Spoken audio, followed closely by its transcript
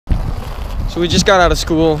So we just got out of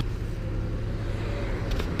school,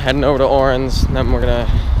 heading over to Orange, and then we're gonna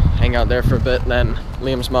hang out there for a bit, and then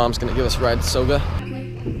Liam's mom's gonna give us a ride to Soga.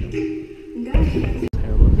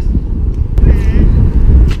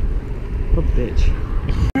 What a bitch.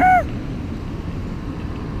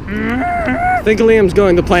 I think Liam's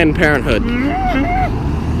going to Planned Parenthood.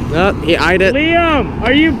 Oh, he eyed it. Liam,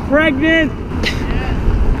 are you pregnant?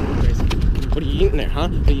 What are you eating there, huh?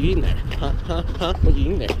 What are you eating there? Huh? Huh? Huh? What are you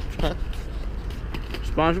eating there? Huh?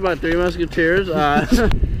 Sponsored by Three Musketeers.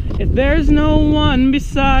 If there's no one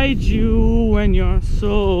beside you when your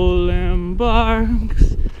soul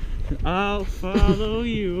embarks, I'll follow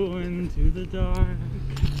you into the dark.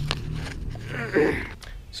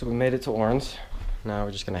 So we made it to Orange. Now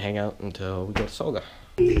we're just gonna hang out until we go to Soga.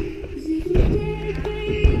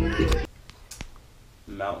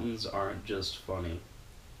 Mountains aren't just funny.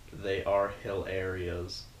 They are hill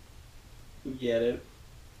areas. Get it?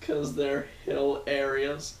 'Cause they're hill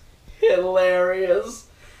areas. Hilarious.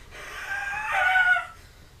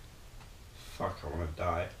 Fuck, I wanna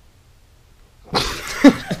die.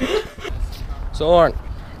 So Lauren,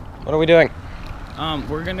 what are we doing?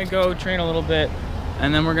 We're gonna go train a little bit,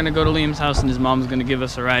 and then we're gonna go to Liam's house, and his mom's gonna give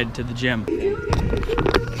us a ride to the gym.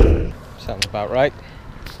 Sounds about right.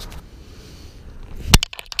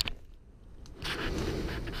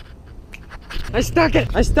 I stuck it!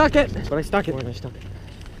 I stuck it! But I stuck it. I stuck it.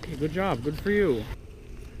 Okay, good job. Good for you.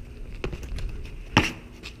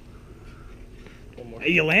 One more.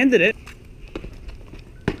 You landed it.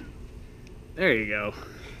 There you go.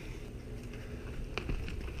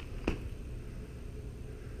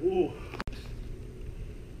 Ooh.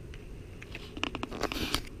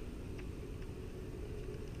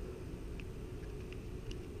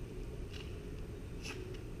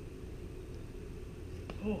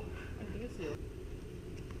 Oh, I think I see it.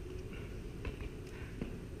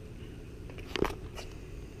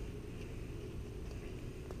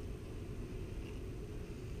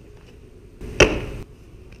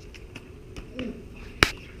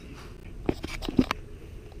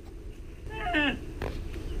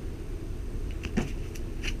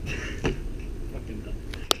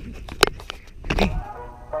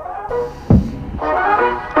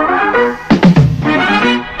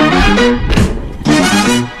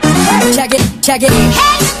 Check it.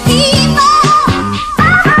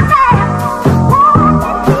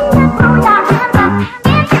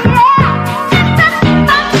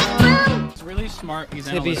 It's really smart. He's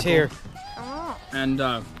Tippy's here. And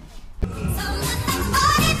yeah,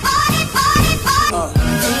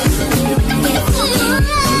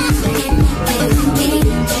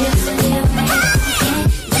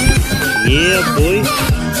 boy.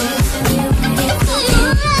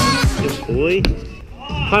 Good boy.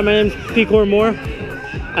 Hi, my name's Picor Moore,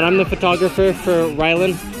 and I'm the photographer for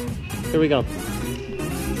Rylan. Here we go.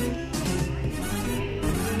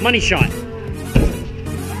 Money shot.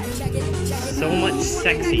 So much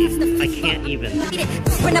sexy, I can't even.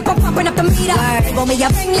 When up the meter, roll me a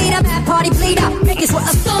ringleader, mad party bleeder. Make this with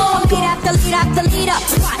a storm, lead after lead after leader.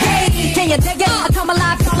 Hey, can you dig it? I come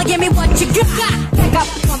alive, call give me what you got. Pick up,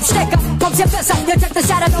 come stick up, pump your fist up. You take the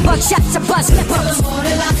shot of the buckshots, a bus slippers.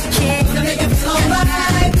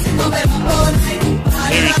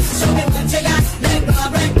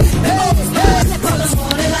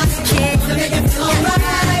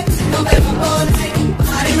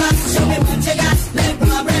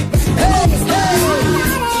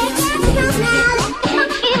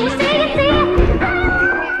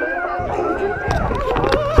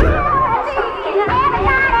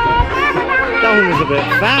 That one was a bit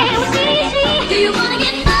fast. Do you wanna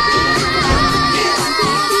get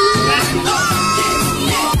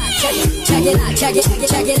check it out, check it, check it,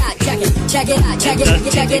 check it out, check it, check it out, check it, check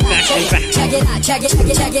it, check it out, check it out, check it, check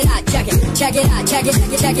it, check it out, check it, check it out, check it,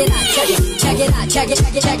 check it, check it out, check it, check it out, check it, check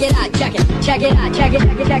it, check it out, check it, check it out, check it, check it, check it out, check it, check it out, check it,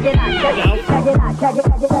 check it,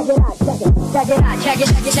 check it out, check it, check it out, check it,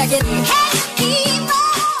 check it, check it out.